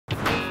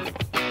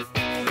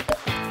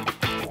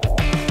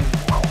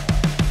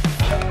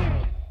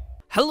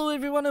Hello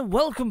everyone and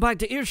welcome back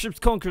to Airships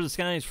Conquer the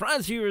Skies.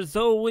 Frazzz here as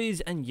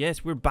always, and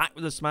yes, we're back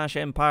with the Smash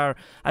Empire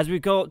as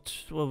we've got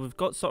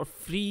sort of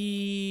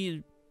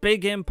three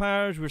big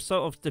empires. We're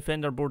sort of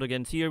defend our board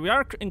against here. We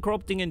are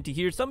encroaching into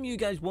here. Some of you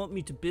guys want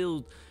me to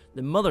build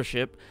the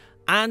mothership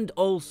and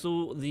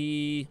also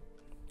the,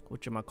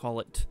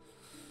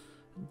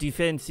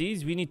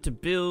 defenses. We need to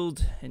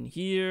build in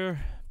here,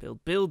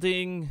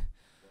 building,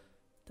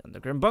 the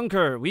underground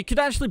bunker. We could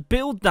actually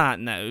build that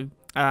now.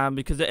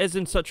 Because it is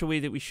in such a way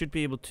that we should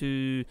be able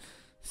to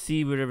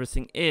see where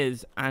everything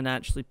is and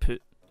actually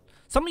put...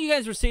 Some of you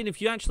guys were saying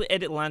if you actually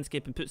edit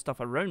landscape and put stuff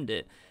around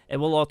it, it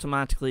will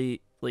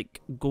automatically, like,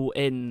 go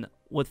in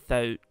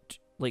without,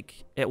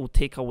 like, it will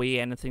take away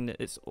anything that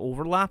is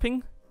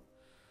overlapping.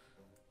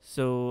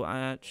 So,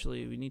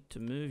 we need to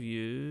move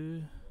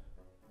you...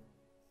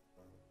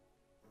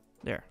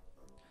 There.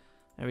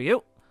 There we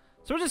go.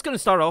 So we're just going to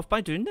start off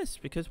by doing this,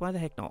 because why the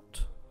heck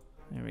not?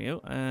 There we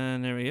go,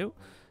 and there we go.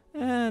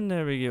 And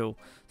there we go.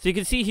 So you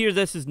can see here,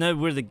 this is now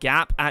where the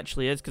gap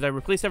actually is, because I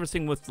replaced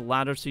everything with the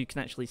ladder so you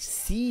can actually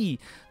see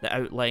the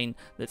outline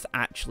that's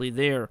actually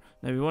there.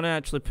 Now we want to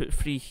actually put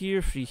free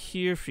here, free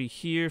here, free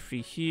here,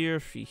 free here,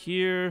 free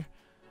here,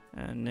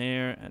 and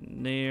there,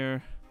 and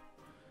there.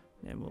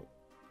 And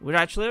we're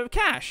actually out of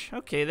cash.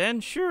 Okay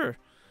then, sure.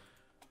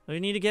 We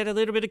need to get a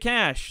little bit of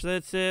cash.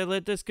 Let's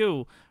let this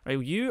go.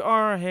 Right, you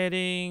are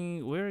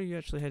heading... Where are you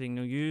actually heading?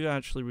 No, you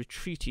actually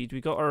retreated.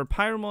 We got our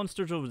pyro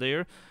monsters over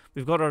there.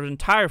 We've got our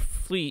entire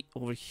fleet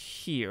over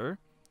here.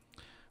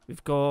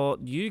 We've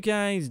got you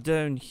guys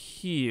down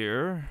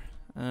here.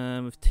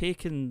 We've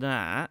taken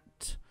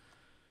that.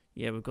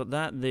 Yeah, we've got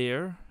that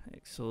there.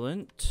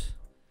 Excellent.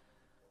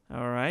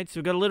 Alright, so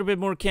we've got a little bit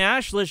more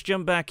cash. Let's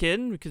jump back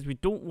in, because we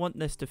don't want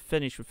this to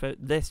finish without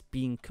this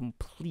being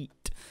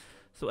complete.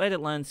 So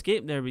edit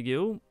landscape, there we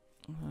go.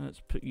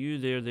 Let's put you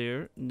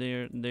there.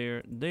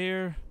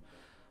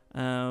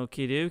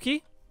 Okie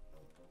dokie.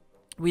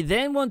 We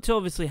then want to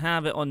obviously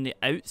have it on the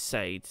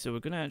outside, so we're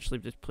going to actually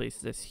just place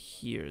this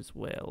here as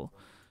well.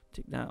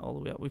 Take that all the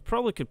way up. We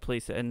probably could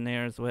place it in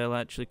there as well,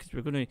 actually, because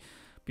we're going to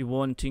be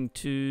wanting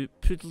to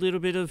put a little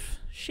bit of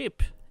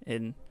shape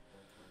in.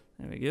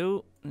 There we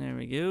go. There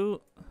we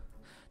go.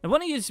 Now,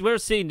 one of you were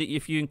saying that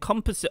if you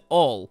encompass it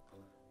all,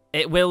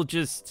 it will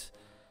just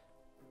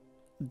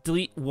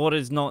delete what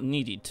is not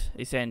needed,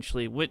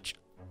 essentially, which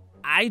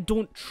I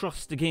don't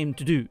trust the game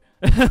to do.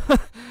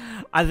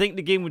 I think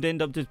the game would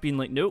end up just being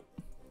like, nope.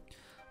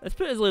 Let's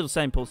put a little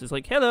signpost. It's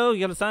like, hello, you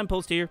got a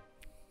signpost here.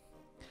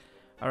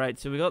 Alright,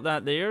 so we got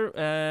that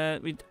there.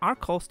 We are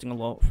costing a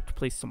lot to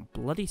place some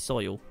bloody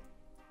soil.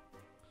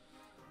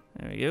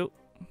 There we go.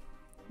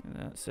 And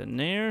that's in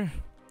there.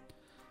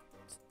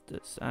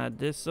 Let's add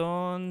this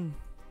on.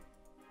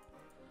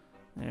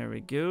 There we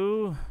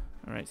go.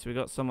 Alright, so we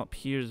got some up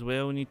here as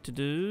well we need to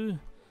do.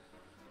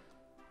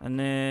 And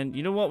then,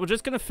 you know what? We're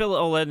just going to fill it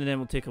all in and then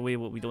we'll take away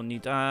what we don't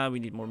need. We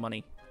need more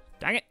money.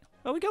 Dang it.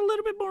 Oh, we got a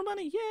little bit more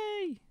money.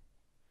 Yay.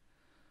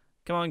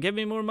 Come on, give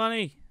me more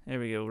money. There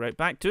we go. Right,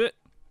 back to it.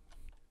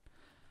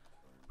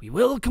 We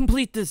will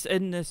complete this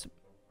in this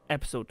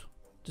episode.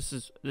 This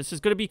is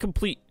going to be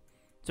complete.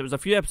 So it was a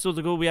few episodes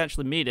ago we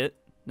actually made it.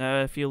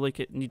 Now I feel like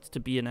it needs to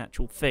be an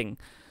actual thing.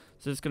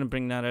 So it's going to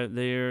bring that out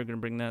there. Going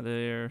to bring that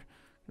there.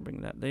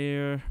 Bring that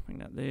there, bring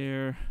that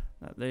there,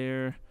 that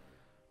there.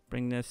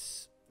 Bring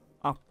this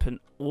up and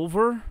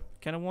over.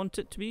 Kind of want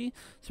it to be.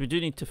 So we do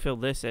need to fill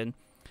this in.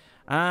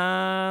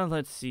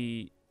 Let's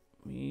see.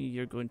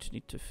 You're going to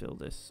need to fill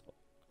this.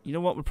 You know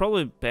what? We're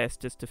probably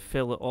best just to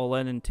fill it all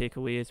in and take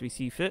away as we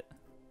see fit.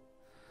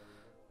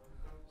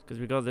 Because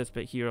we got this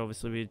bit here.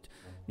 Obviously, we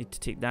need to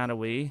take that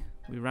away.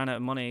 We ran out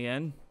of money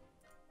again.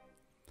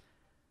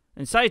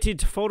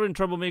 Incited foreign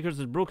troublemakers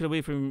has broken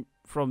away from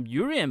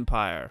your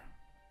empire.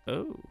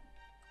 Oh.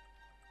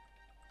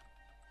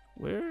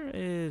 Where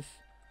is...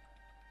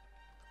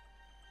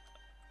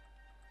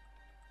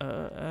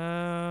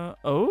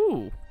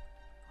 Oh.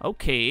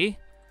 Okay.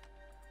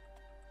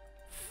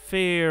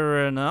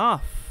 Fair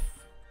enough.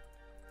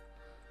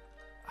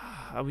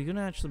 Are we going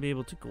to actually be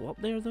able to go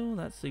up there, though?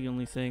 That's the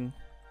only thing.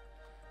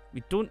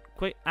 We don't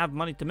quite have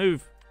money to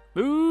move.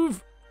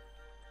 Move!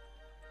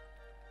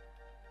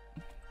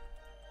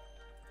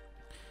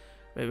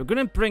 Right, we're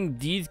going to bring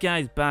these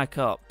guys back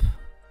up.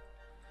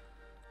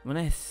 I'm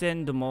going to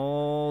send them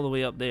all the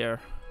way up there.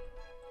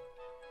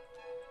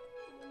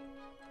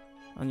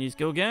 On you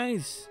go,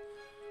 guys.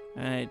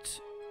 Right.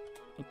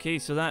 Okay,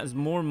 so that is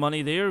more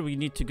money there. We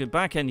need to go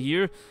back in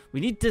here. We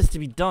need this to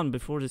be done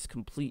before this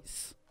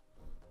completes.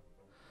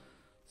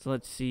 So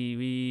let's see.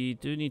 We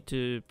do need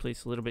to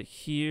place a little bit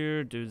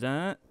here. Do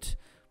that.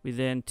 We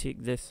then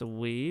take this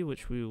away,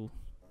 which we will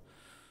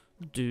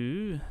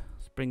do.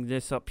 Let's bring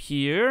this up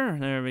here.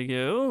 There we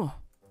go.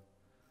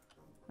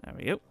 There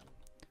we go.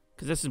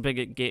 Because this is a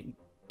big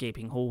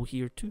gaping hole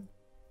here too.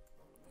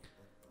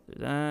 Do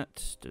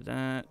that, do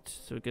that.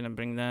 So we're going to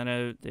bring that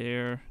out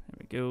there. There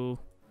we go.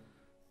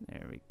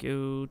 There we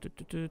go.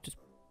 Just,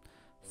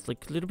 it's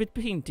like a little bit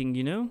painting,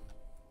 you know?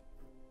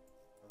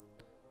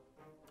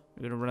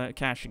 We're going to run out of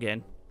cash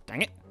again.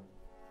 Dang it.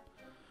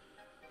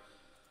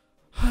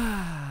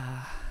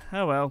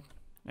 Oh well.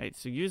 Right,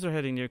 so yous are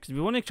heading there because we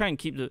want to try and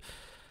keep the.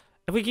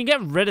 If we can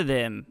get rid of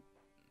them,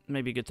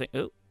 maybe a good thing.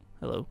 Oh,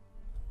 hello.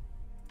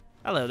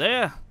 Hello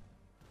there.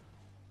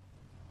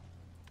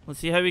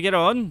 Let's see how we get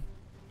on.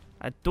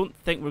 I don't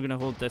think we're going to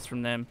hold this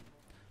from them.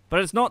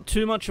 But it's not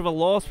too much of a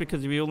loss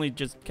because we only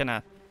just kind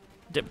of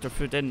dipped our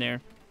foot in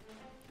there.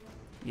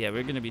 Yeah,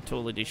 we're going to be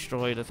totally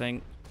destroyed, I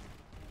think.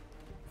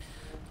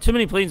 Too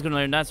many planes going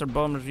around. That's our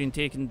bombers being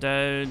taken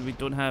down. We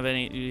don't have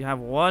any. We have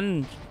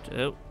one.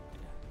 Oh.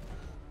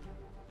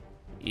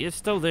 He is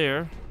still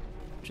there,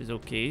 which is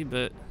okay,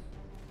 but...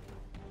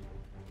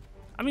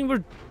 I mean,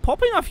 we're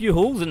popping a few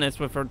holes in this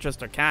with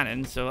just our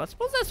cannon, so I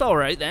suppose that's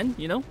alright then,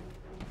 you know?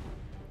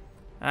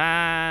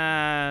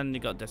 And he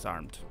got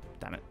disarmed.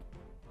 Damn it.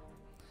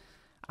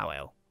 Ah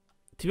well.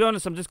 To be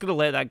honest, I'm just going to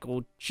let that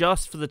go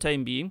just for the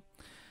time being,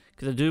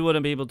 because I do want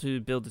to be able to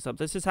build this up.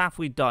 This is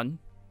halfway done,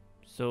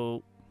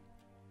 so...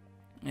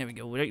 There we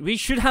go. We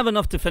should have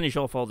enough to finish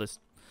off all this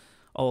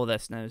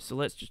now. So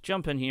let's just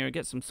jump in here,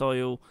 get some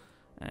soil,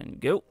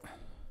 and go.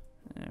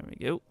 There we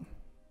go.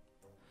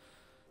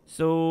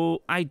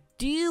 So,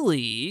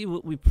 ideally,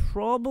 what we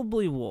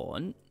probably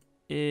want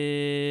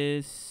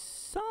is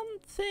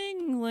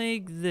something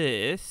like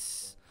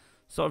this.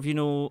 Sort of, you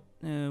know,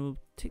 we'll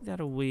take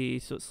that away.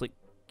 So it's like,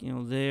 you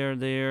know, there.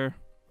 There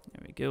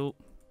we go.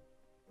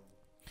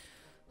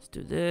 Let's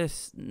do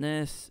this, and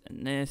this,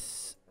 and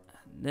this,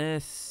 and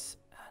this,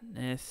 and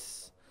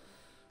this.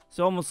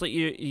 So almost like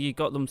you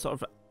got them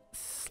sort of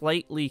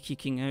slightly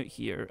kicking out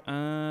here.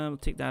 We'll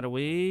take that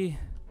away.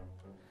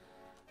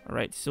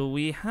 Alright, so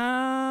we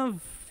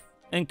have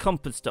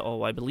encompassed it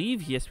all, I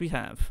believe. Yes, we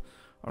have.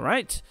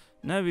 Alright,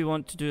 now we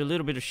want to do a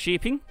little bit of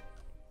shaping.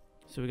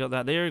 So we got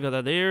that there,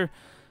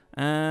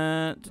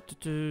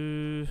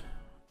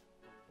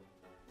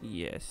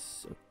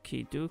 Yes,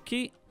 okie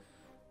dokie.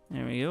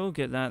 There we go,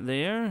 get that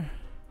there.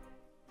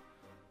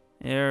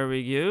 There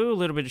we go, a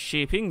little bit of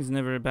shaping is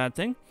never a bad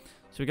thing.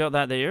 So we got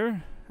that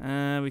there.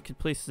 We could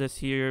place this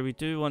here. We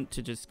do want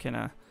to just kind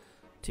of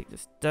take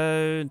this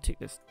down,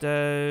 this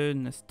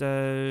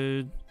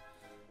down.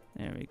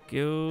 There we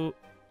go.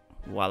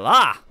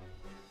 Voila!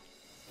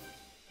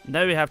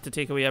 Now we have to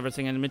take away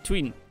everything in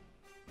between.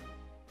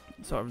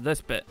 Sort of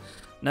this bit.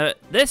 Now,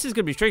 this is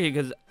going to be tricky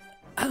because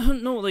I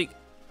don't know, like,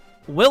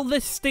 will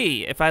this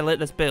stay if I let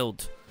this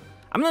build?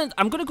 I'm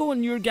gonna go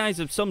on your guys'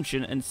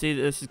 assumption and say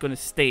that this is going to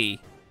stay.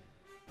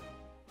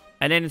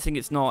 And anything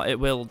it's not, it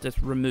will just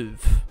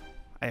remove.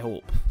 I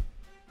hope.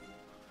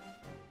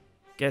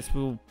 Guess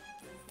we'll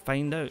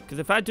find out. Because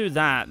if I do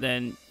that,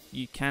 then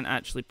you can't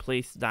actually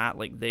place that,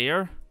 like,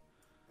 there.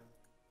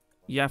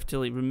 You have to,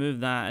 like,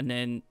 remove that, and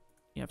then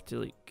you have to,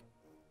 like...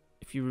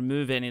 If you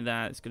remove any of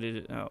that, it's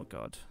going to... Oh,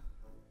 God.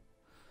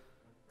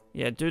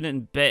 Yeah, doing it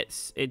in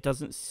bits, it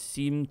doesn't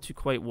seem to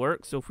quite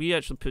work. So if we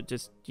actually put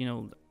just, you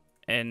know,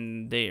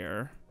 in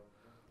there,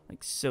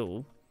 like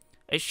so,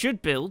 it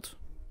should build.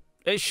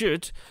 It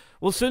should.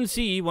 We'll soon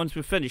see once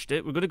we've finished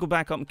it. We're going to go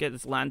back up and get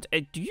this land.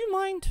 Do you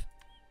mind?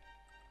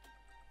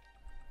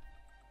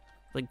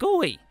 Like, go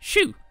away.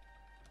 Shoo.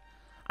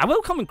 I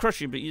will come and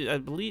crush you, but I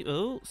believe...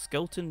 Oh,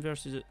 skeleton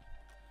versus it.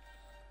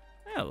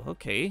 Oh,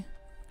 okay.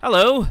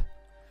 Hello.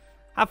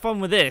 Have fun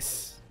with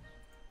this.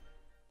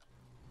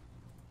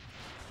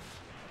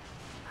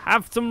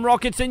 Have some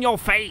rockets in your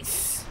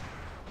face.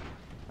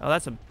 Oh,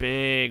 that's a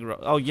big...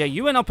 Oh, yeah,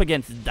 you went up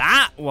against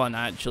that one,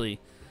 actually.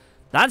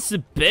 That's the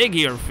big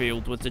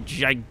airfield with the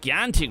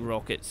gigantic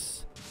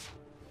rockets.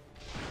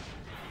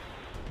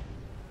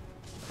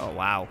 Oh,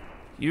 wow.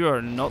 You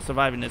are not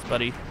surviving this,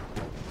 buddy.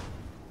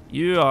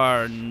 You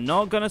are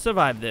not gonna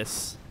survive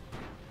this.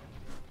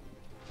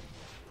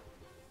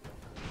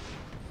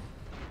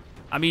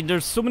 I mean,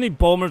 there's so many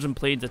bombers and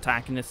planes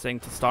attacking this thing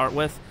to start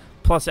with.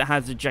 Plus, it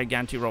has the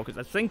gigantic rockets.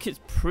 I think it's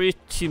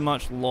pretty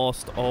much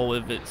lost all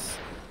of its...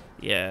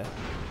 Yeah.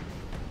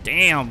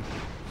 Damn.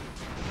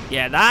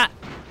 Yeah,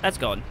 that's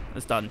gone.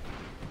 It's done.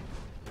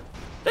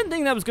 Didn't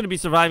think that was going to be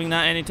surviving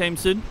that anytime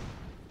soon.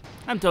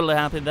 I'm totally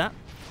happy with that.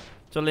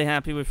 Totally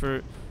happy with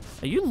her.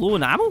 Are you low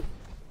on ammo?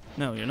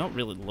 No, you're not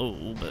really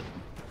low, but...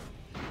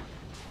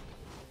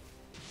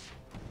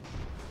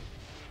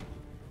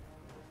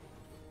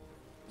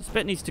 This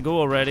bit needs to go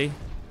already.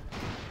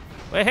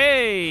 Well,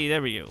 hey,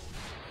 there we go.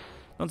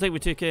 Don't think we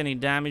took any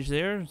damage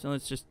there, so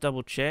let's just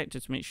double check,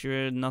 just make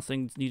sure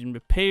nothing's needing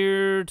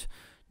repaired.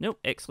 Nope,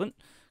 excellent.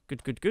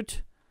 Good, good, good.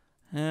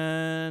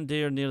 And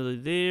they're nearly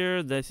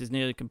there. This is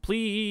nearly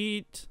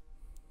complete.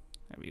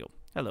 There we go.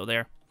 Hello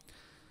there.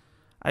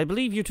 I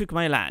believe you took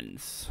my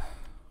lands.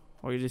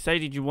 Or you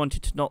decided you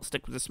wanted to not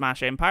stick with the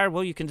Smash Empire.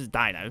 Well, you can just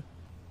die now.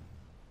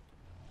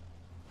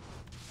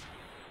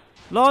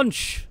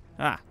 Launch!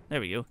 Ah, there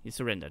we go. You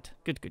surrendered.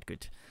 Good, good,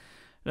 good.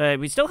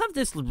 We still have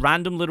this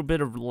random little bit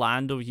of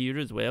land over here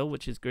as well,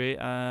 which is great.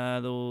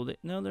 Though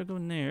no, they're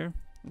going there.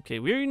 Okay,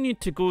 we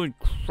need to go and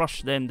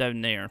crush them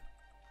down there.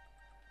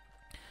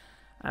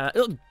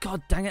 Oh,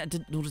 God dang it, I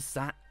didn't notice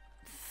that.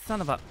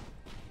 Son of a...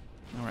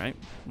 Alright,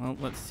 well,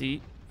 let's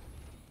see.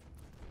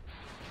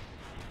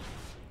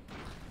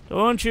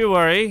 Don't you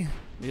worry.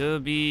 It'll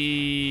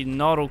be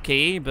not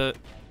okay, but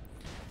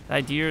the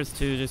idea is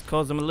to just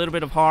cause them a little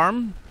bit of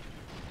harm.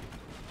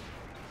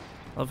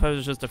 Love how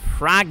there's just a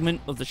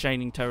fragment of the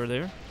Shining Tower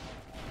there.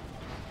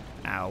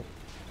 Ow.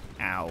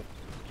 Ow.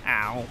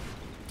 Ow.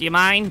 Do you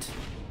mind?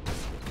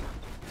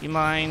 Do you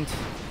mind?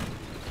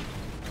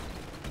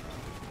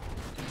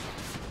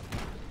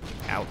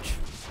 Ouch.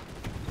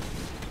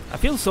 I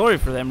feel sorry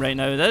for them right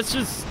now. That's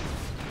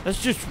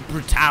just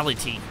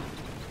brutality.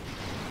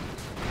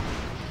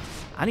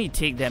 I need to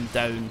take them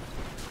down.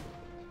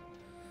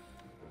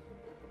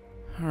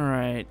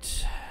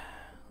 Alright.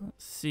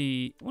 Let's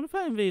see. What if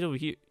I invade over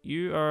here?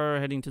 You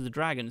are heading to the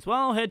dragons. Well,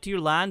 I'll head to your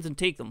lands and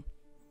take them.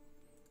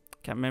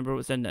 Can't remember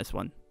what's in this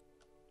one.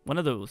 One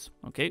of those.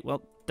 Okay,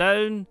 well,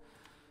 down.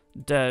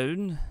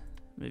 Down.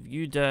 Move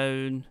you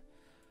down.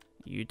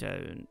 You down.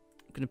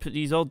 I'm going to put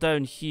these all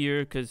down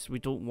here because we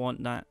don't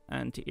want that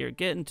anti-air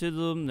getting to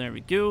them. There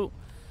we go.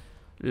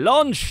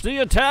 Launch the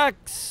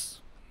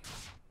attacks!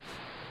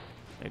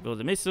 There go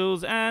the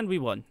missiles, and we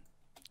won.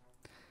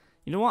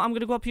 You know what? I'm going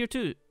to go up here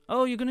too.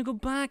 Oh, you're going to go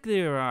back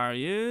there, are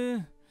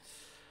you?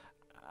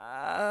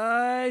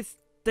 I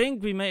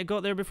think we might have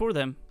got there before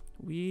them.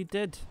 We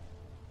did.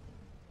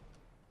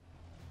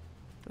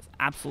 There's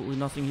absolutely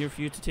nothing here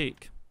for you to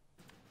take.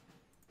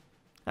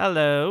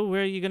 Hello,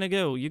 where are you going to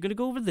go? You're going to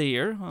go over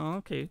there? Oh,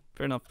 okay,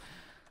 fair enough.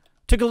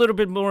 Took a little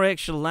bit more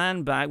extra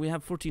land back. We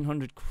have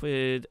 1,400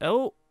 quid.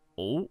 Oh,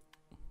 oh.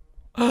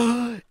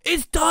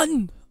 It's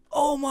done!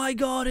 Oh my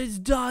god, it's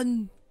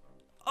done!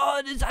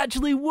 Oh, it's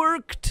actually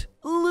worked!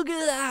 Look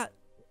at that!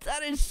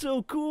 That is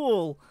so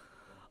cool!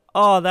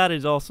 Oh, that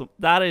is awesome.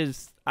 That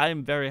is...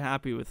 I'm very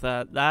happy with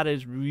that. That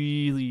is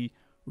really,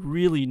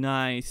 really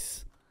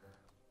nice.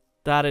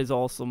 That is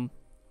awesome.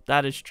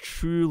 That is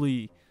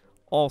truly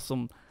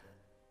awesome.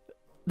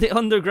 The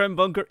underground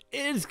bunker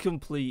is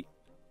complete.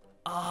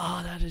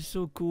 Oh, that is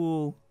so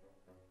cool.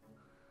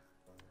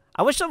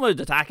 I wish someone would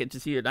attack it to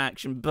see it in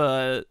action,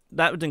 but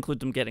that would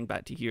include them getting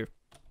back to here.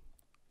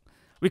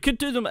 We could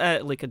do them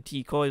at like a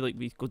decoy, like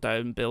we go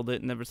down, build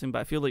it and everything, but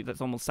I feel like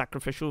that's almost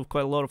sacrificial of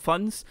quite a lot of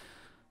funds.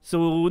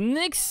 So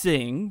next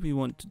thing we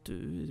want to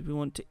do is we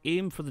want to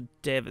aim for the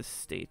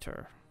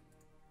Devastator,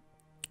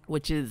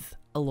 which is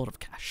a lot of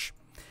cash.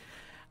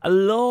 A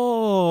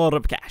lot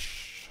of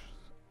cash.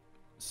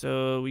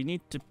 So we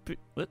need to put...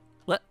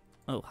 What?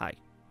 Oh, hi.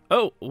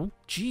 Oh,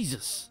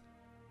 Jesus.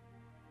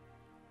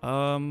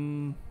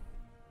 I'm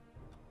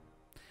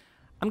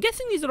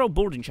guessing these are all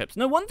boarding ships.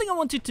 Now, one thing I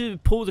wanted to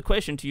pose a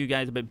question to you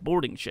guys about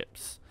boarding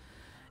ships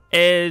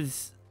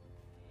is...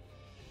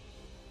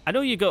 I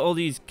know you got all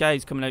these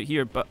guys coming out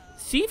here, but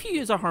see if you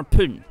use a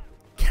harpoon.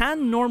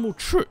 Can normal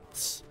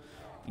troops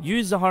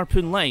use the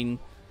harpoon line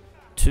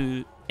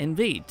to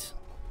invade?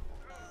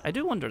 I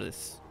do wonder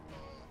this.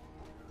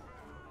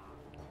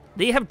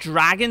 They have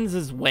dragons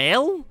as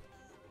well?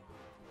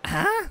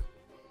 Huh?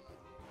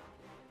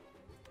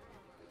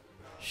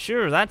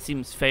 Sure, that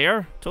seems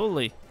fair.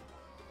 Totally.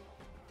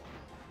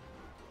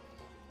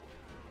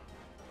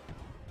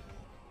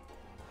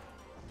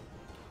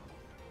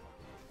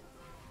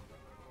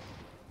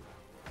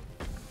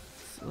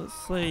 So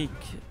looks like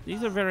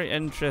these are very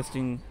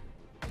interesting.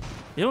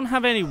 They don't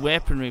have any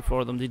weaponry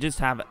for them. They just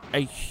have a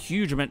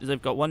huge amount.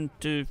 They've got 1,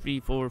 2, 3,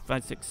 4,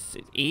 5, 6,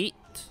 8.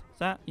 Is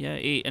that? Yeah,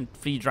 8 and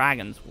 3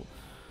 dragons. For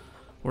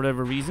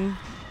whatever reason.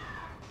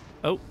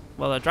 Oh,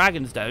 well, the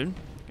dragon's down.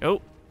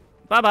 Oh,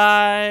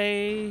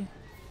 bye-bye.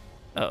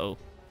 Uh-oh.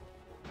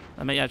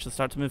 I might actually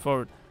start to move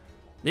forward.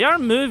 They are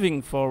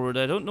moving forward.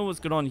 I don't know what's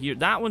going on here.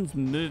 That one's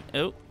moved.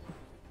 Oh.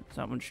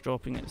 That one's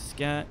dropping its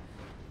scat.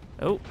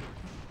 Oh.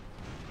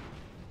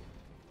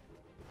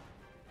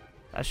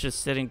 That's just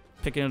sitting,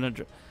 picking on a...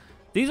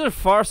 These are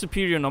far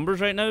superior numbers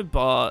right now,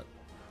 but... I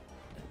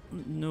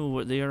don't know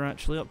what they are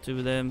actually up to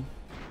with them.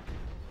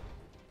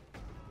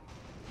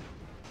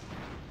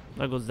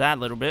 There goes that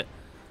little bit.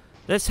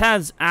 This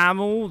has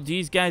ammo.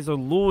 These guys are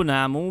low on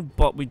ammo,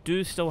 but we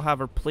do still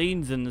have our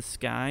planes in the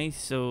sky,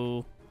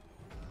 so...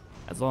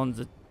 As long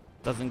as it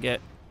doesn't get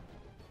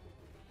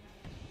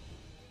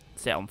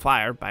set on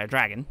fire by a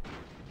dragon.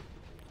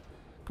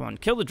 Come on,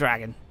 kill the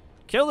dragon.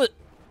 Kill it!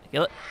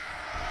 Kill it.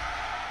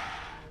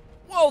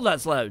 Whoa,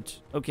 that's loud.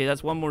 Okay,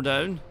 that's one more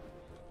down.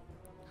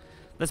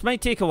 This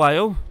might take a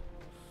while.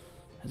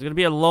 It's going to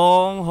be a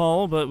long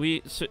haul, but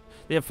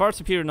they have far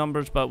superior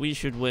numbers, but we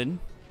should win.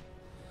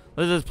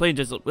 Let this plane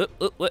just... Alright.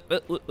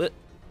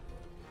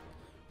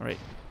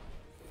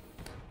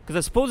 Because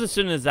I suppose as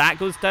soon as that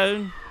goes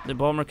down, the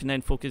bomber can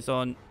then focus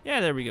on... Yeah,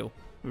 there we go.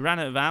 We ran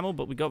out of ammo,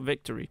 but we got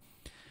victory.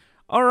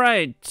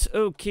 Alright.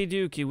 Okay,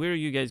 dookie. Where are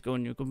you guys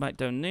going? You're going back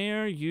down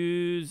there.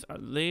 Use our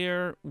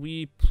lair.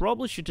 We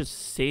probably should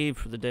just save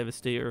for the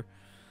Devastator.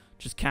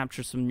 Just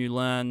capture some new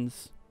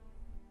lands.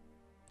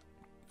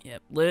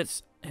 Yep.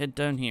 Let's head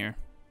down here.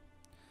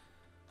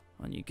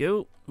 On you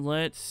go.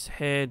 Let's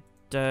head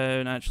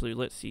down. Actually,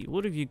 let's see.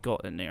 What have you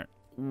got in there?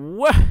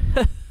 Whoa!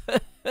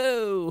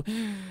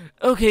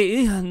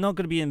 Okay, I'm not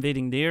going to be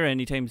invading there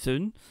anytime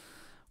soon.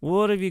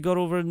 What have you got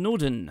over in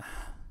Nodin?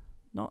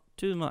 Not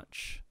too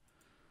much.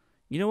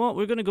 You know what?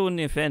 We're going to go on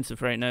the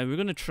offensive right now. We're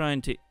going to try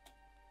and take...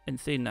 And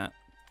saying that,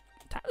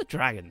 attack the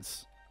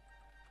dragons.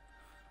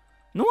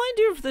 No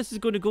idea if this is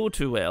going to go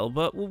too well,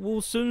 but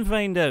we'll soon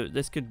find out.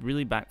 This could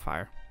really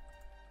backfire.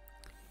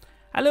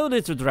 Hello,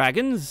 little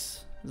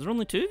dragons. Is there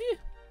only 2 of you?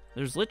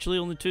 There's literally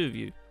only 2 of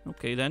you.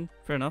 Okay then,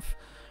 fair enough.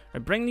 I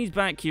bring these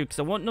back here because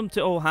I want them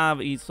to all have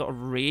a sort of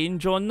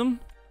range on them.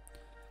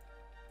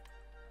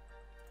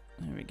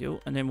 There we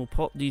go. And then we'll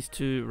pop these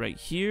 2 right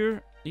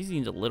here. These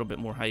need a little bit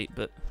more height,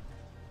 but...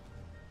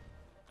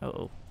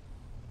 Uh-oh.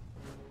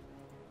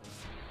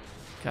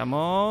 Come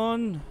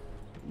on.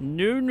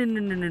 No, no, no,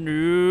 no, no,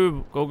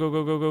 no. Go, go,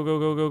 go, go, go, go,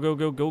 go, go, go,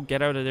 go, go.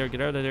 Get out of there,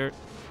 get out of there.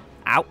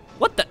 Ow.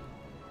 What the?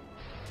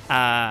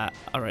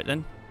 Alright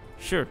then.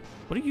 Sure.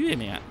 What are you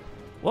aiming at?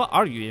 What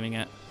are you aiming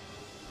at?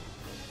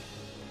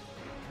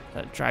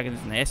 That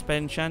dragon's nest by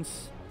any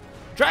chance?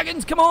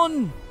 Dragons, come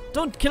on!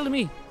 Don't kill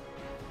me!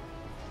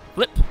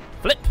 Flip,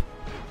 flip,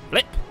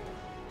 flip.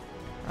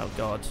 Oh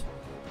god.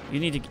 You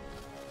need to...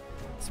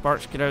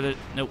 Sparks, get out of it.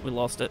 Nope, we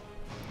lost it.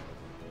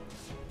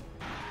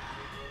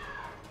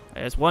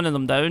 There's one of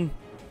them down.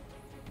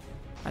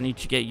 I need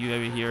to get you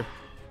out of here.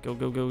 Go,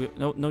 go, go, go.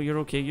 No, no, you're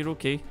okay, you're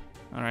okay.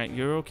 Alright,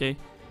 you're okay.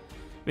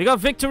 We got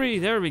victory!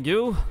 There we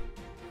go.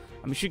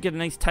 And we should get a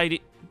nice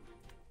tidy...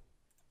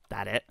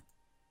 That it?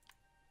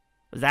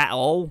 Was that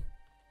all?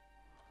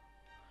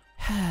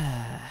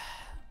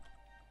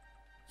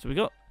 So we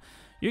got...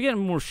 You're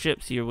getting more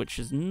ships here, which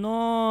is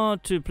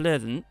not too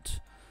pleasant.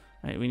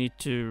 Right, we need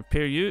to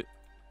repair you.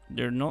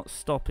 They're not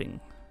stopping.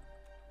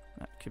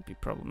 That could be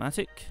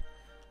problematic.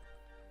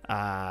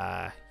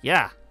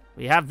 Yeah.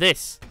 We have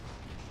this.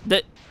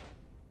 That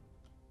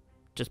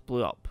just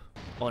blew up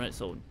on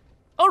its own.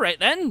 Alright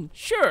then,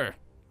 sure.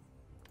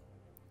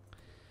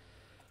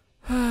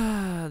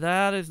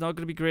 That is not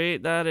going to be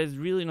great. That is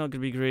really not going to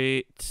be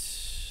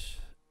great.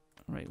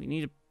 Right, we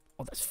need a...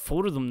 Oh, there's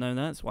 4 of them now,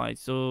 that's why.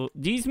 So,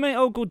 these might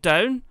all go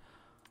down.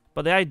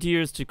 But the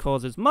idea is to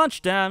cause as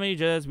much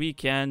damage as we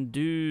can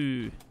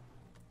do.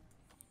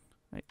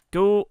 Right,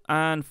 go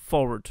and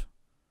forward.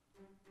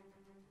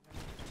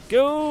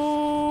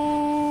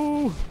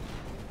 Go!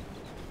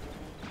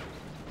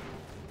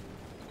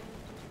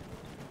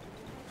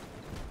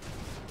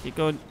 Keep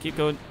going, keep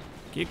going,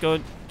 keep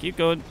going, keep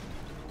going.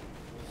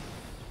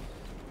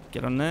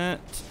 Get on that.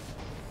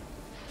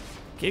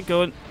 Keep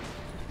going.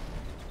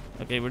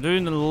 Okay, we're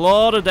doing a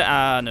lot of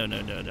no, no,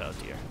 no, no,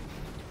 dear.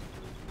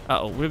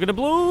 Uh-oh, we're gonna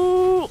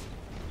blow!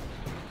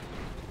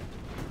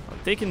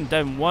 I've taken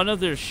down one of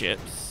their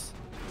ships.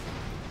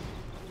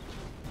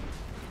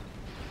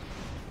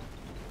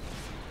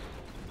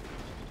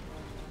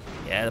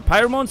 Yeah, the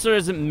Pyro Monster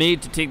isn't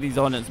made to take these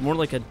on. It's more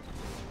like a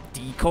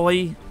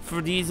decoy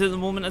for these at the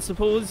moment, I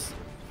suppose.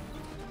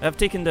 I've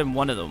taken down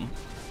one of them.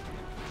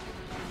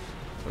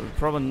 But we're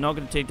probably not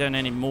going to take down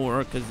any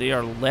more because they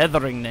are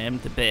leathering them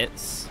to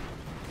bits.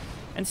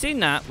 And saying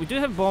that, we do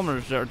have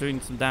bombers that are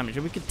doing some damage.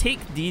 And we could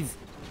take these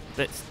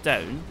bits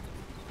down.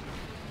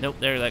 Nope,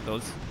 there that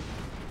goes.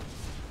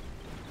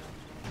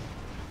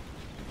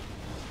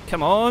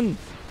 Come on!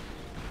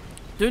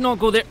 Do not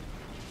go there.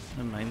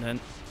 Never mind then.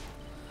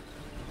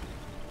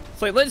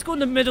 It's like, let's go in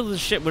the middle of the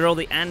ship where all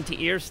the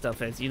anti-air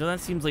stuff is. You know, that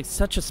seems like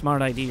such a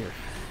smart idea.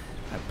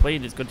 That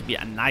plane is going to be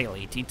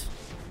annihilated.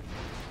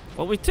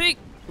 Well, we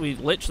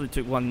literally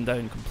took one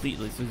down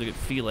completely, so we got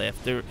 3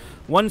 left.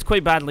 One's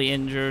quite badly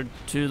injured,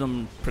 2 of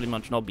them pretty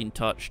much not being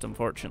touched,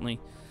 unfortunately.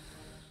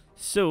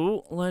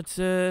 So, let's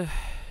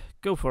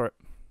go for it.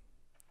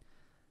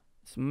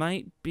 This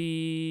might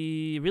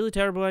be a really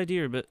terrible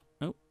idea, but...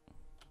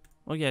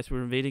 Oh yes,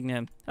 we're invading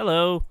them.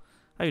 Hello!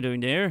 How you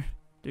doing there?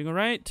 Doing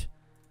alright?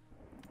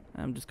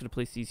 I'm just going to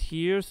place these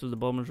here so the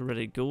bombers are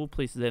ready to go.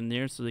 Place them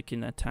there so they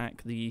can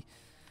attack the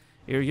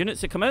air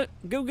units that come out.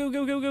 Go, go,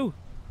 go, go, go!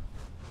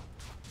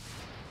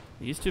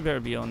 These 2 better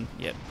be on.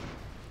 Yep.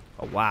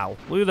 Oh, wow.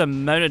 Look at the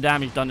amount of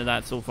damage done to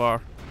that so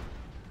far.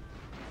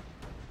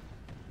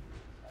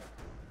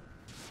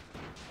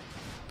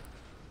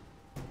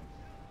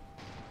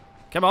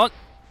 Come on.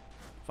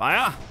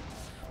 Fire.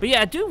 But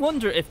yeah, I do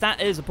wonder if that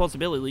is a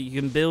possibility.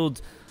 You can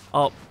build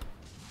up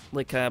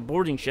like a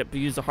boarding ship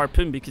but use a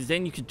harpoon, because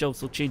then you could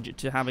also change it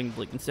to having,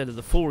 like, instead of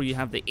the 4, you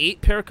have the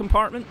 8 per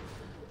compartment.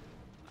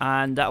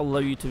 And that'll allow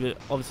you to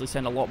obviously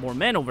send a lot more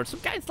men over. So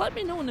guys, let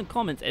me know in the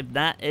comments if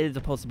that is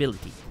a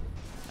possibility.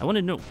 I want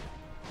to know.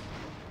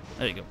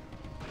 There you go.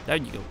 There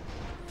you go.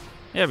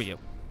 There we go.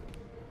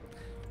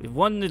 We've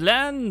won the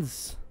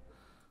lands.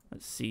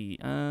 Let's see.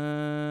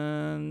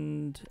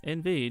 And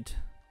invade.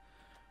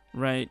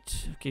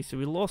 Right. Okay, so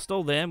we lost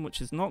all them, which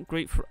is not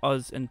great for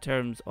us in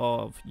terms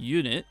of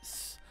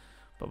units.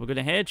 But we're going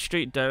to head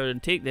straight down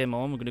and take them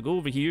on. We're going to go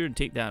over here and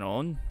take that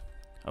on.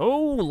 Oh,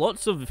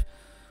 lots of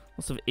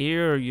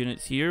air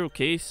units here.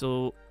 Okay,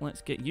 so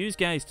let's get you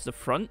guys to the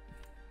front.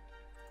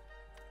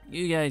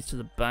 You guys to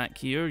the back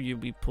here. You'll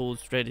be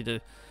posed ready to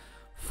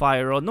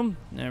fire on them.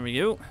 There we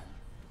go.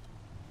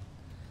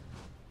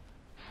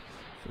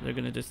 So they're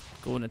going to just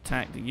go and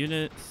attack the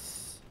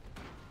units.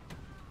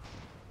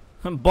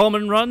 And bomb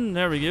and run.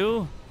 There we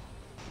go.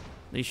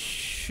 They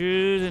should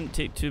shouldn't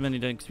take too many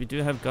down because we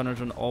do have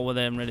gunners on all of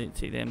them ready to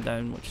take them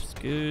down, which is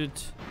good.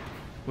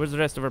 Where's the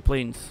rest of our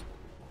planes?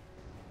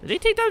 Did they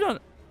take down on...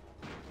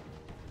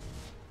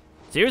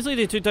 Seriously,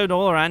 they took down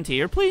all our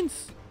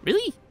anti-airplanes?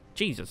 Really?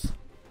 Jesus.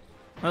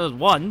 Well, there's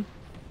one.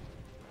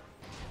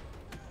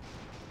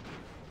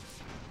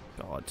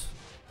 God.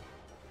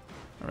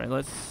 Alright,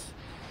 let's...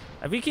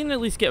 If we can at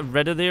least get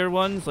rid of their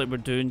ones, like we're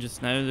doing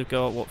just now, they've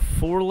got, what,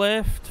 4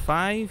 left?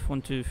 5?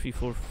 1, 2, 3,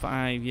 4,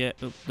 5, yeah.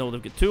 Oh, no,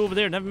 they've got 2 over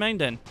there, never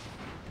mind then.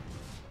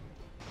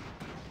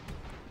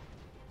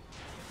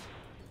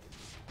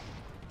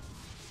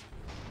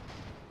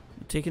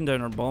 We're taking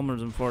down our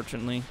bombers,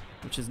 unfortunately,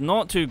 which is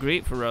not too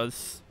great for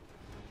us.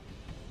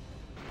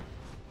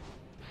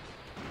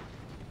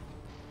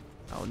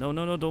 Oh, no,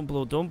 no, no, don't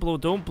blow, don't blow,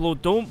 don't blow,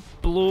 don't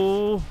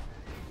blow.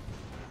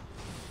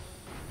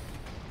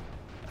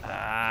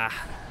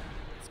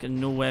 It's got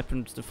no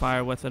weapons to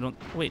fire with. I don't...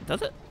 Wait,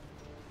 does it?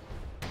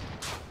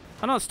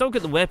 Oh no, it's still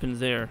got the weapons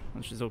there,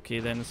 which is okay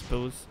then, I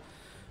suppose.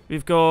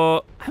 We've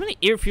got... How many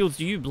airfields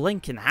do you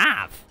blinking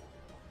have?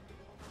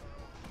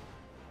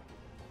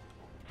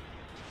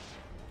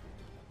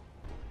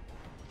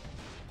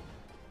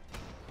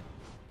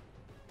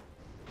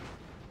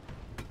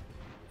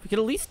 If we could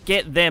at least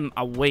get them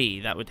away,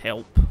 that would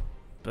help.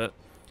 But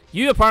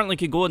you apparently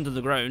could go into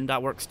the ground.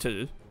 That works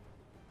too.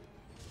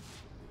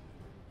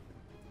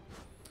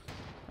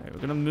 Alright, we're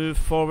going to move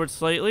forward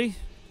slightly.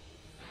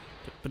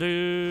 Do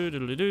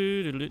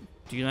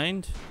you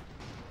mind?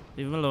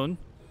 Leave him alone.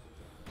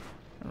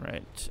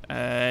 Alright,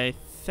 I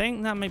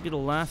think that might be the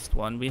last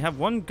one. We have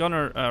one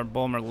gunner or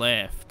bomber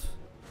left.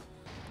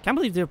 Can't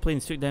believe their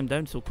planes took them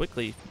down so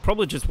quickly.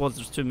 Probably just was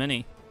there's too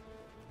many.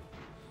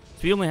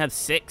 So we only had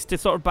 6 to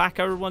sort of back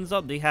our ones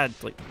up. They had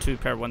like 2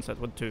 per one set.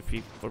 1, 2,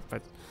 3, 4,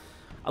 5.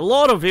 A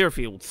lot of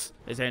airfields,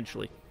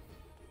 essentially.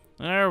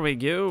 There we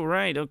go.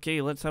 Right,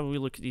 okay, let's have a wee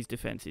look at these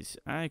defenses.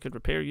 I could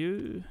repair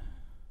you.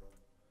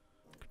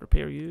 Could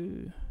repair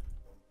you.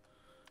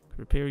 Could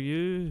repair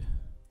you.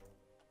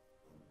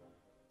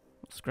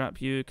 I'll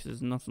scrap you because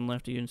there's nothing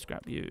left of you, and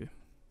scrap you.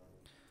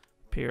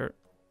 Repair.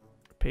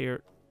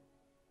 Repair.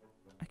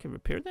 I can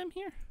repair them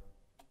here?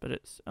 But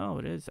it's... Oh,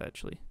 it is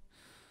actually.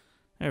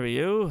 There we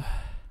go.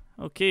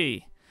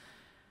 Okay.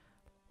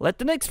 Let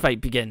the next fight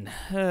begin.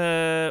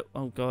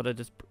 Oh god, I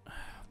just...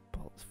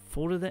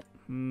 4 of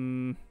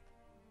them.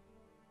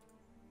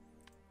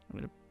 I'm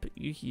gonna put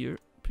you here,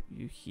 put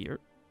you here,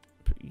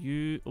 put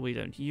you way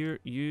down here,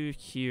 you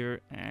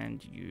here,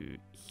 and you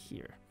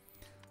here.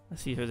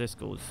 Let's see how this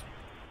goes.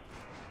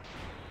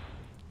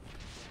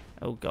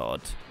 Oh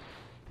god.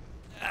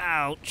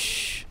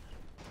 Ouch.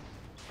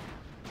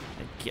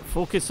 Okay,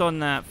 focus on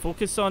that,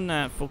 focus on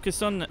that,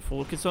 focus on that,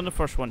 focus on the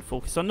first one,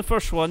 focus on the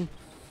first one.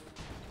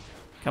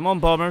 Come on,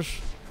 bombers.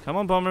 Come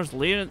on, bombers.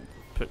 Lay it.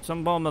 Put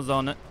some bombers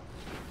on it.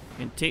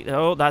 You can take the...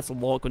 Oh, that's a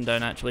lot going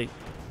down, actually.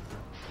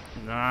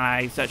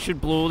 Nice. That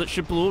should blow. That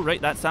should blow.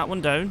 Right, that's that one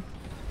down.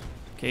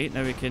 Okay,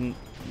 now we can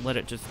let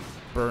it just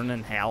burn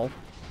in hell.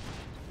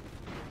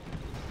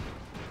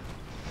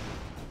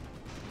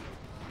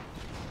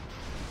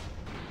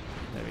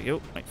 There we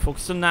go. Right,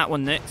 focus on that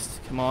one next.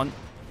 Come on.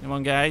 Come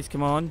on, guys.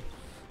 Come on.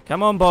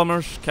 Come on,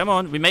 bombers. Come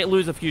on. We might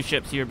lose a few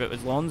ships here, but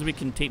as long as we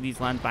can take these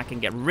lands back and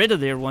get rid of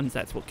their ones,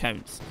 that's what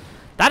counts.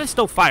 That is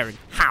still firing.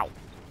 How?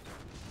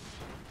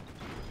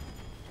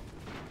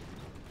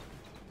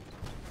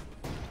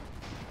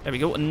 There we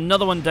go.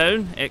 Another one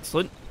down.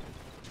 Excellent.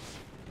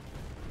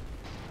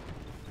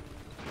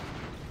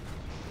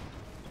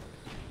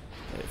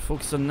 Right,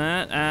 focus on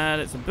that.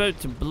 And it's about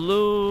to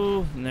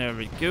blow. There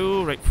we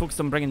go. Right, focus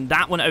on bringing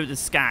that one out of the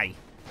sky.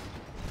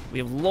 We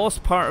have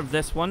lost part of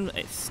this one.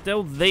 It's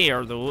still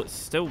there, though. It's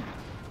still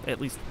at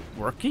least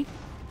working.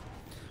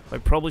 I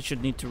probably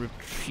should need to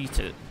retreat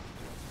it.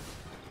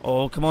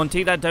 Oh, come on.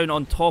 Take that down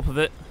on top of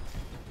it.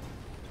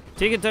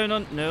 Take it down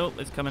on... No,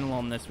 it's coming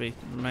along this way.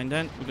 Never mind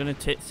that. We're going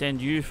to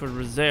send you for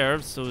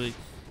reserves, so we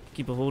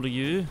keep a hold of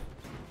you.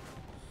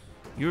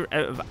 You're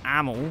out of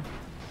ammo.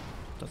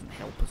 Doesn't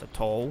help us at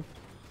all.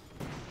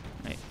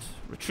 Right.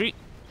 Retreat.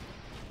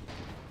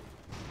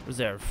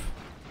 Reserve.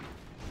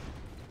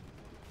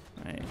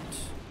 Right.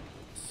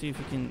 Let's see if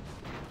we can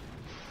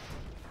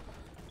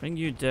bring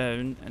you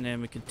down, and then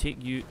we can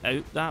take you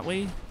out that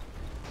way.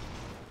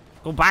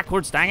 Go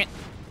backwards, dang it.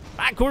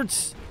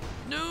 Backwards!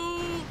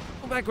 No!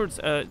 Go backwards.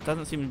 It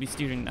doesn't seem to be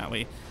steering that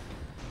way.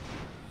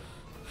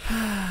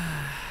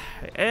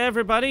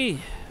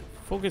 Everybody,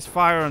 focus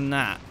fire on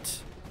that.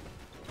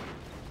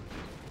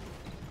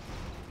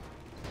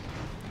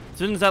 As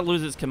soon as that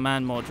loses its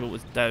command module,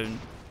 it's down.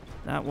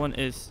 That one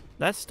is...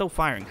 That's still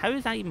firing. How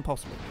is that even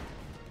possible?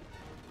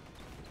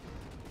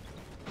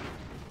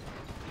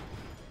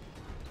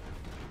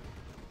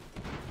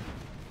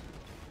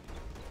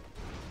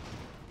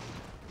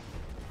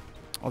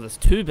 Oh, there's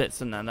 2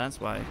 bits in that, that's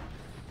why.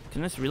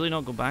 Can this really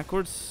not go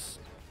backwards?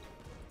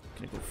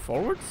 Can it go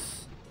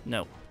forwards?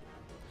 No.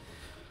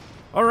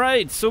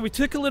 Alright, so we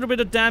took a little bit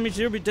of damage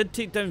there. We did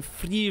take down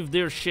 3 of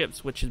their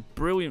ships, which is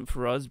brilliant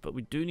for us, but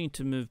we do need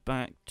to move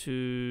back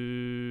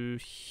to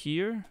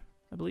here,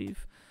 I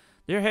believe.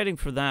 They're heading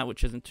for that,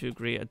 which isn't too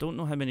great. I don't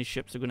know how many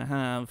ships they're going to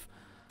have.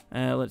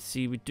 Let's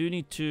see. We do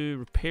need to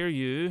repair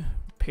you.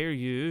 Repair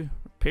you.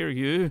 Repair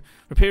you.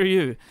 Repair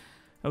you.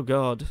 Oh,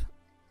 God.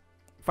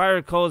 Fire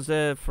caused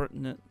so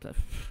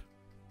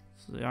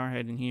they are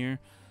heading here.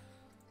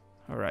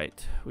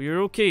 Alright. We are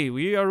okay.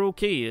 We are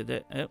okay.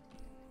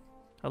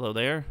 Hello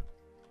there.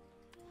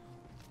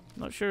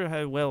 Not sure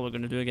how well we're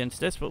going to do against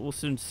this, but we'll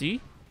soon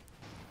see.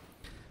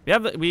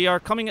 We are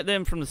coming at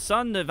them from the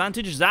sun. The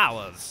advantage is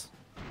ours.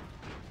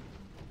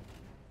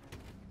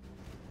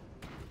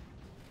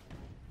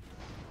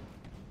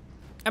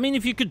 I mean,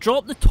 if you could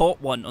drop the top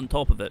one on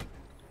top of it.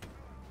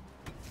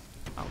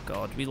 Oh,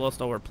 God. We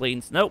lost all our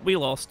planes. Nope, we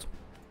lost.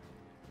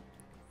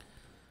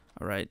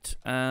 Alright.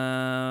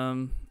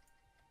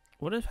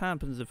 What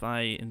happens if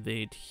I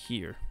invade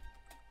here?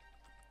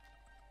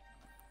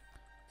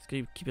 Let's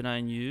keep an eye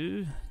on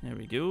you. There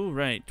we go.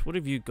 Right. What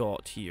have you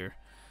got here?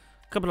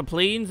 A couple of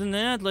planes in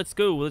there. Let's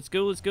go. Let's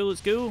go. Let's go.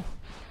 Let's go.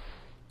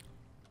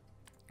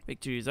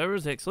 Victory is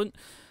ours. Excellent.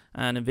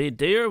 And invade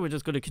there. We're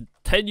just going to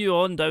continue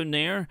on down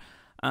there.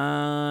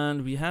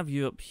 And we have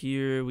you up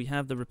here. We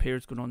have the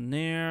repairs going on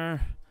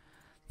there.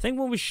 I think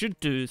what we should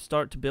do is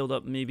start to build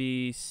up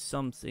maybe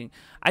something.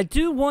 I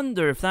do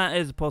wonder if that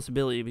is a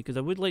possibility, because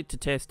I would like to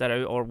test that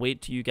out, or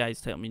wait till you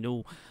guys tell me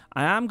no.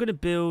 I am going to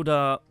build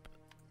up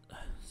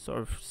sort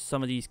of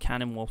some of these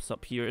cannon walls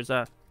up here as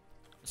a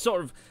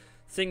sort of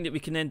thing that we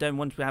can then down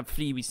once we have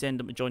free, we send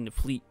them to join the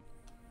fleet.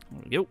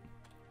 There we go.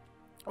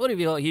 What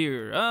have you got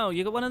here? Oh,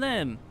 you got one of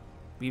them.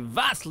 We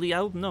vastly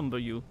outnumber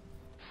you.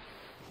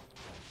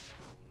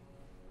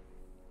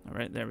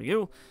 Alright, there we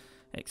go.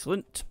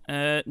 Excellent.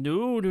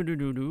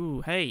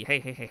 No.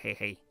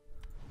 Hey.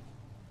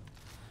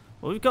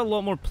 Well, we've got a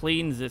lot more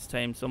planes this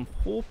time, so I'm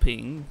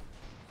hoping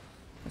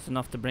that's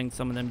enough to bring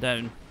some of them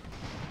down.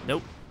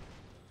 Nope.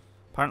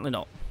 Apparently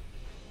not.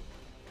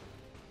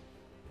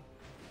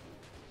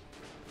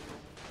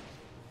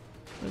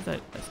 What's that?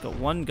 It's got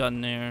one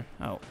gun there.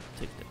 Oh,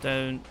 take it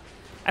down.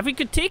 If we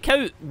could take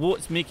out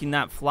what's making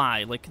that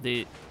fly, like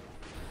the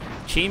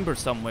chamber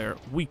somewhere,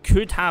 we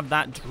could have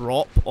that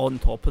drop on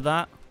top of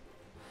that.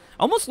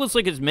 Almost looks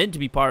like it's meant to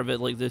be part of it,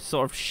 like this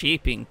sort of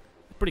shaping.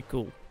 Pretty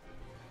cool.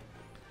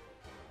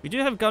 We do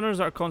have gunners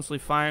that are constantly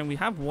firing. We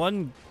have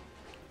one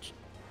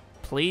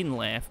plane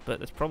left,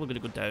 but it's probably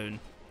going to go down.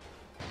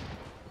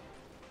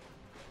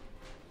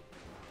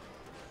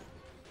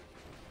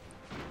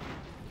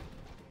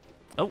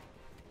 Oh.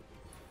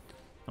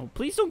 Oh,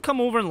 please don't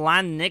come over and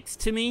land next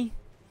to me.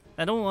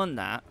 I don't want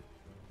that.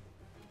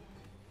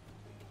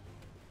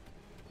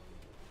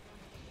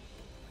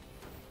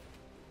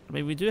 I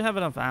mean, we do have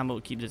enough ammo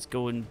to keep this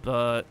going,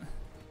 but...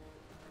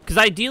 Because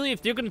ideally,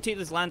 if they're going to take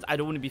this land, I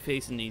don't want to be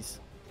facing these.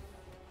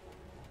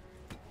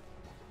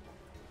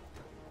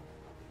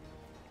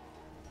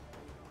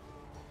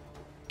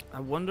 I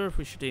wonder if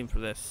we should aim for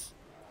this.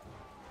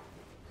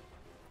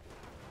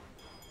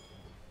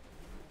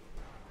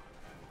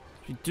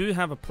 We do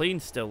have a plane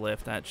still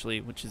left,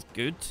 actually, which is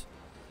good.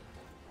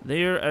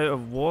 They're out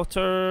of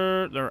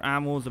water. Their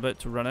ammo's about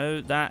to run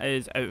out. That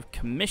is out of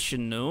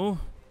commission, though.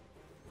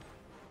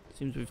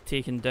 Seems we've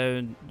taken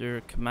down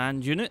their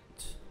command unit.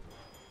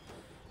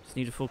 Just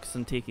need to focus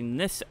on taking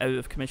this out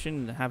of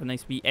commission and have a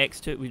nice wee X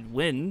to it. We'd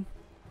win.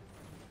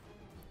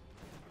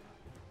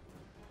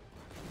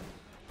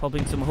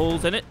 Popping some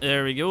holes in it.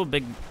 There we go.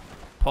 Big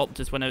pop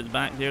just went out the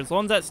back there. As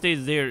long as that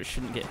stays there, it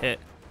shouldn't get hit.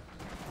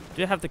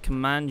 Do have the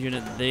command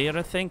unit there,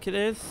 I think it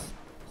is.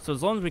 So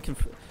as long as we can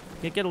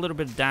get a little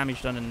bit of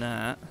damage done in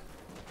that.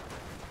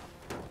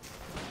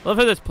 Love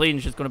how this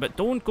plane's just going a bit.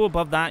 Don't go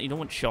above that. You don't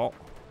want shot.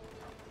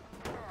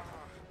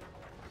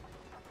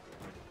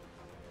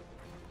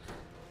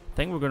 I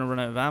think we're going to run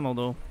out of ammo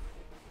though.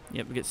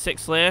 Yep, we get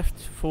 6 left.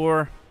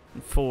 4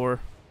 and 4.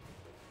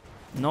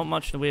 Not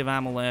much in the way of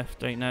ammo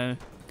left right now.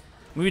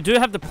 I mean, we do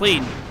have the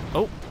plane.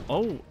 Oh,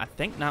 I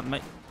think that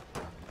might...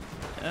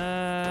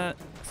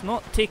 it's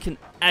not taken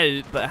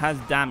out, but it has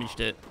damaged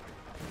it.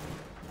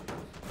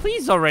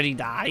 Please already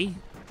die.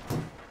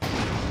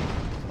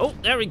 Oh,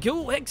 there we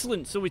go.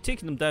 Excellent. So we've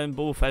taken them down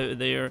both out of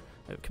there.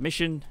 Out of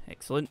commission.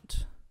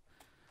 Excellent.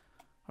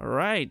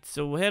 Alright,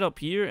 so we'll head up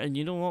here, and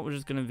you know what? We're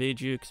just going to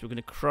invade you, because we're going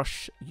to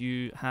crush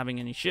you having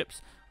any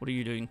ships. What are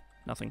you doing?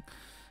 Nothing.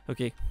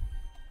 Okay.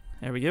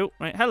 There we go.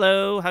 Right,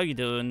 hello. How you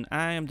doing?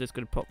 I am just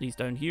going to pop these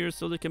down here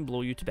so they can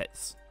blow you to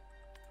bits.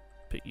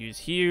 Put yous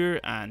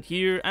here, and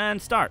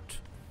start.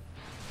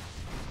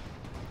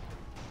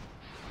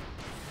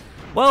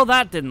 Well,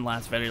 that didn't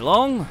last very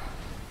long.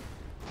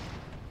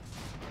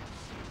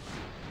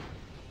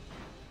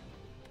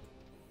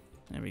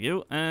 There we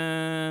go,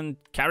 and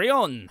carry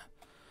on.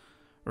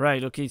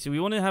 Right, okay, so we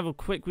want to have a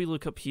quick wee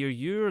look up here.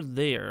 You're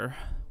there,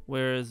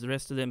 whereas the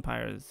rest of the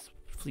Empire's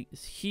fleet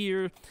is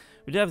here.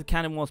 We do have the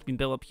cannon walls being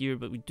built up here,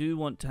 but we do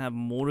want to have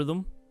more of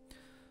them.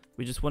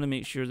 We just want to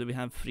make sure that we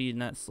have free in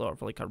that slot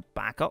for like our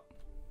backup.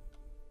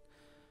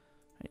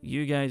 Right,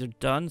 you guys are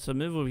done, so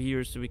move over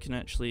here so we can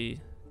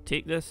actually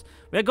take this.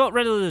 We got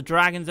rid of the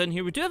dragons in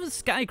here. We do have a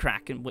Sky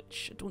Kraken,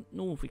 which I don't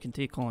know if we can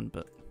take on,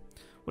 but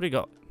what do you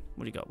got?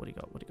 What do you got? What do you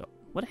got? What do you got?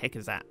 What the heck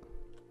is that?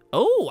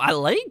 Oh, I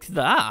like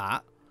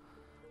that.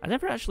 I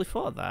never actually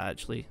thought of that,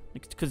 actually.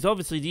 Because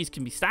obviously these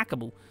can be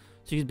stackable.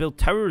 So you can build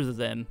towers of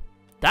them.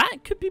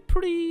 That could be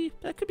pretty...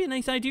 That could be a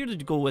nice idea to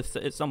go with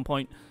at some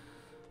point.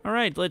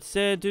 Alright, let's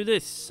do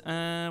this.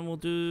 And we'll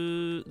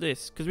do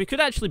this. Because we could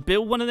actually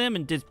build one of them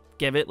and just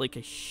give it like a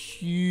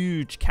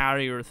huge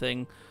carrier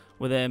thing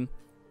with them.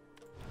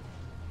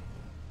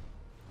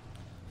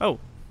 Oh.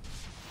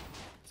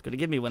 It's going to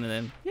give me one of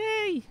them.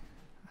 Yay!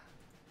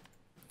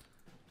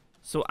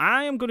 So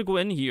I am going to go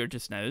in here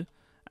just now.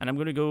 And I'm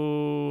going to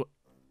go...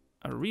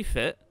 a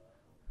refit.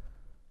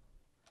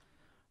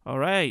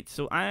 Alright,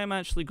 so I am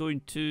actually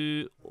going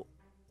to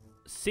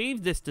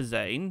save this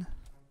design.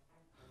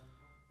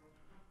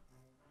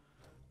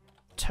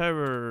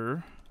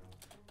 Tower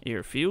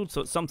airfield,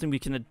 so it's something we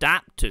can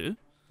adapt to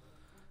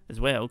as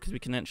well, because we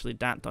can actually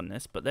adapt on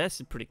this. But this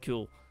is pretty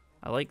cool.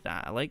 I like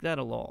that. I like that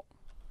a lot.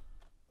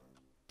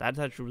 That's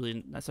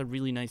actually that's a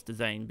really nice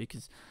design,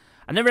 because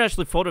I never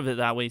actually thought of it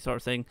that way, sort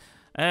of thing.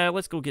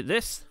 Let's go get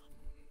this.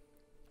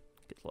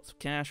 Get lots of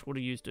cash. What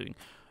are you doing?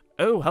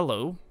 Oh,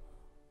 hello.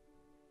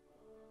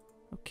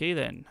 Okay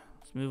then,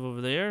 let's move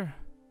over there.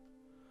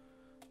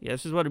 Yeah,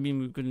 this is what I mean.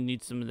 We're going to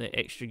need some of the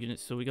extra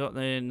units. So we got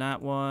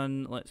that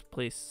one. Let's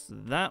place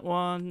that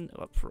one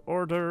up for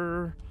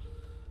order.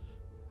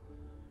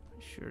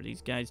 Make sure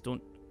these guys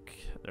don't...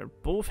 They're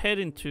both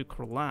heading to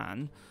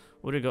Corlan.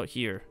 What do we got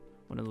here?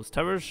 One of those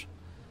towers.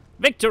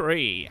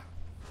 Victory!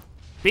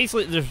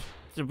 Basically,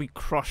 they'll be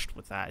crushed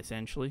with that,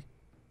 essentially.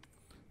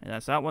 And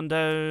that's that one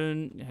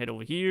down. Head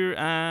over here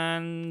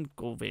and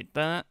go evade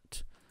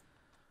that.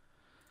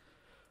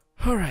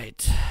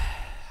 Alright.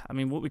 I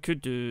mean, what we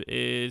could do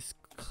is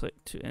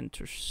click to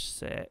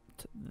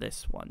intercept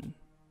this one.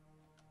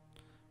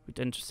 We'd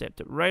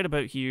intercept it right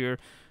about here.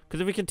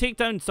 Because if we can take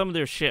down some of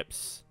their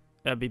ships,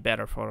 that'd be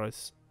better for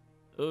us.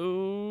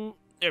 Oh,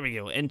 there we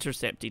go.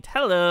 Intercepted.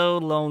 Hello,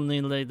 lonely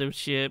little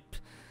ship.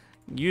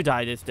 You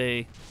die this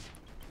day.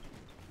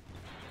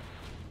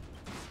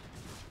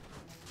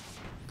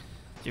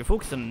 So you're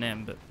focusing on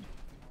them, but...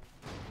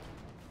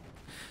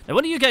 Now,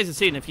 what are you guys are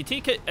saying? If you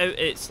take it out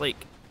its,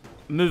 like,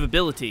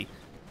 movability,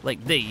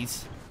 like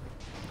these,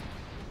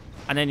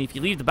 and then if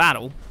you leave the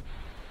battle,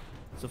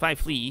 so if I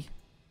flee,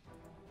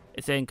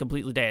 it's then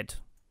completely dead.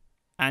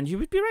 And you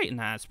would be right in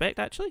that aspect,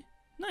 actually.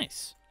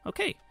 Nice.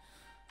 Okay.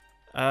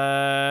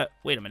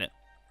 Wait a minute.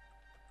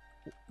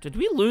 Did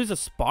we lose a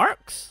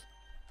Sparks?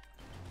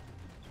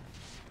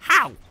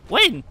 How?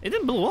 When? It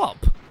didn't blow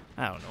up.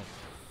 I don't know.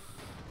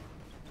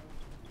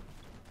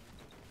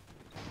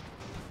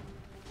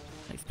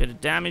 Nice bit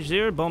of damage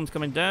there. Bomb's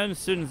coming down as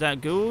soon as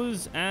that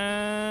goes.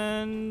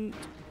 And...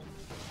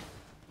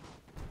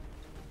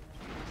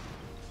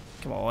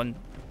 Come on.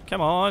 Come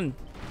on.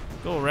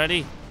 Go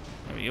already.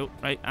 There we go.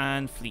 Right,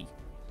 and flee.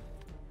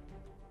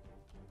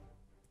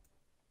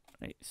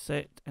 Right,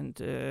 set. And,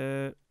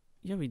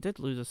 yeah, we did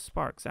lose a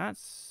Sparks.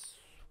 That's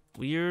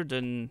weird,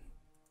 and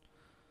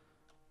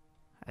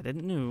I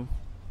didn't know.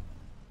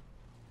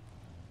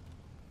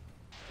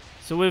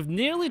 So we've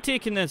nearly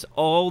taken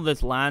all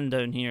this land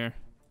down here,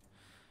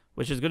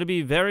 which is going to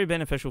be very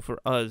beneficial for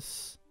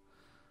us.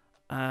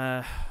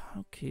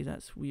 Okay,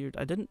 that's weird.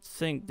 I didn't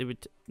think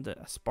that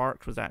a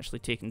Spark was actually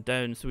taken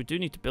down, so we do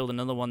need to build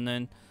another one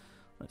then.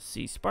 Let's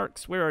see,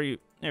 Sparks, where are you?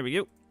 There we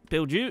go.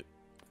 Build you.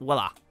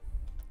 Voila.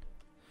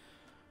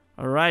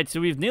 Alright, so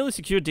we've nearly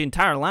secured the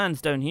entire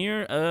lands down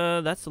here.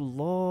 That's a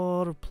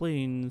lot of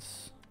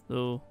planes,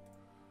 though.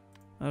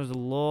 There's a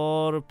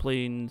lot of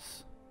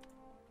planes.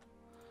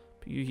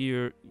 But you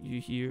here, you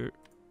here.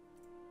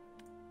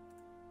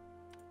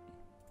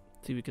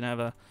 See, we can have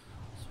a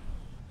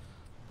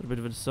little bit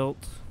of an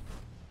assault.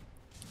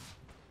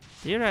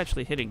 They're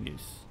actually hitting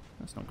these.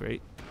 That's not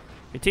great.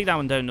 If we take that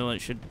one down, though,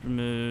 it should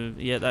remove...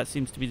 Yeah, that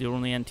seems to be the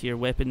only anti-air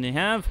weapon they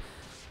have.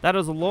 That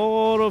is a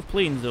lot of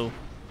planes, though.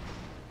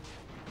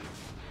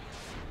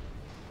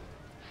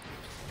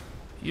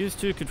 You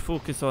two could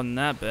focus on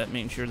that bit,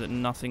 making sure that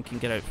nothing can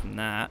get out from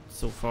that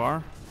so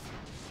far.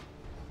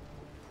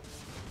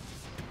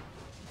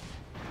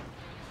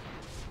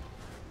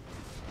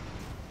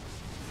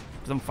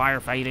 Because I'm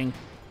firefighting.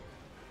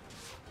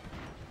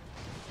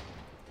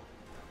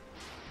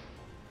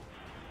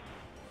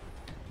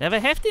 They have a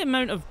hefty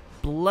amount of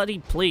bloody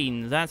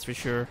planes, that's for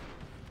sure.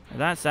 Now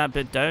that's that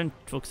bit down.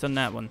 Focus on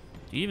that one.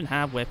 Do you even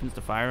have weapons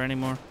to fire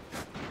anymore?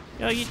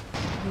 Yeah, you...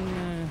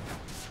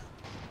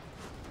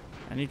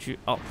 I need you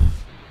up.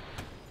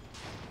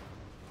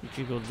 Need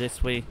you go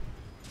this way.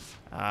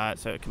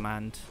 It's out of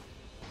command.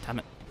 Damn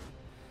it.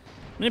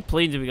 How many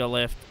planes have we got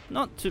left?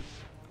 Not too...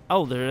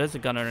 Oh, there is a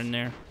gunner in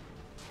there.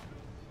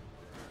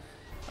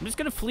 I'm just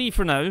going to flee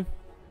for now.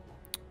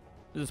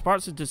 The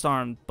Sparks are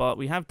disarmed, but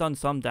we have done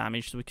some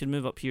damage, so we can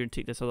move up here and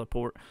take this other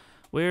port.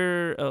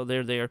 Where... Oh,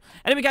 they're there.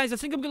 Anyway, guys, I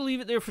think I'm going to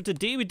leave it there for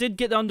today. We did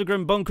get the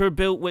underground bunker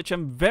built, which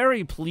I'm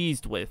very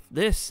pleased with.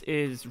 This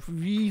is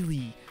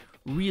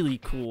really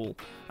cool.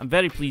 I'm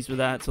very pleased with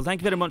that. So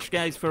thank you very much,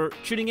 guys, for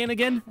tuning in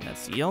again, and I'll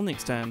see you all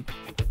next time.